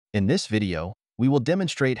In this video, we will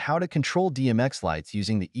demonstrate how to control DMX lights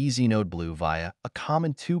using the Easynode Blue via a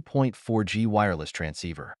common 2.4G wireless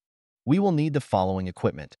transceiver. We will need the following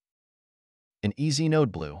equipment: an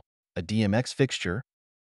Easynode Blue, a DMX fixture,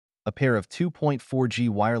 a pair of 2.4G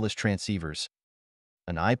wireless transceivers,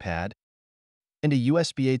 an iPad, and a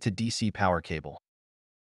USB-A to DC power cable.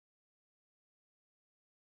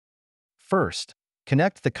 First,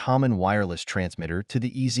 connect the common wireless transmitter to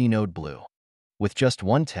the Easynode Blue. With just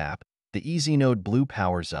one tap, the Easynode Blue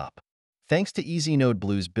powers up. Thanks to Easynode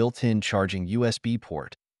Blue's built-in charging USB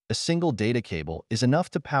port, a single data cable is enough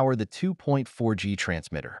to power the 2.4G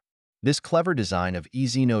transmitter. This clever design of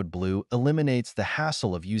Easynode Blue eliminates the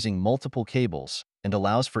hassle of using multiple cables and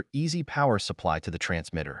allows for easy power supply to the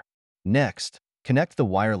transmitter. Next, connect the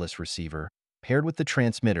wireless receiver, paired with the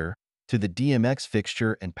transmitter, to the DMX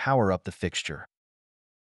fixture and power up the fixture.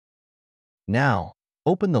 Now,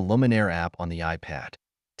 open the Luminair app on the iPad.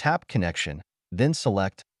 Tap Connection, then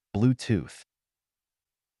select Bluetooth.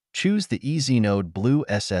 Choose the Easynode Blue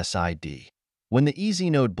SSID. When the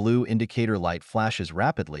Easynode Blue indicator light flashes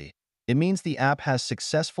rapidly, it means the app has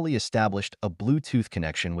successfully established a Bluetooth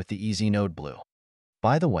connection with the Easynode Blue.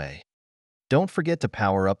 By the way, don't forget to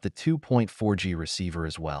power up the 2.4G receiver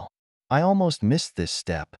as well. I almost missed this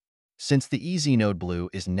step. Since the Easynode Blue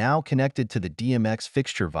is now connected to the DMX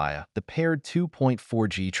fixture via the paired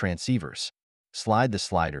 2.4G transceivers, slide the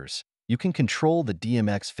sliders. You can control the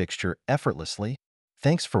DMX fixture effortlessly.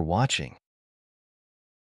 Thanks for watching.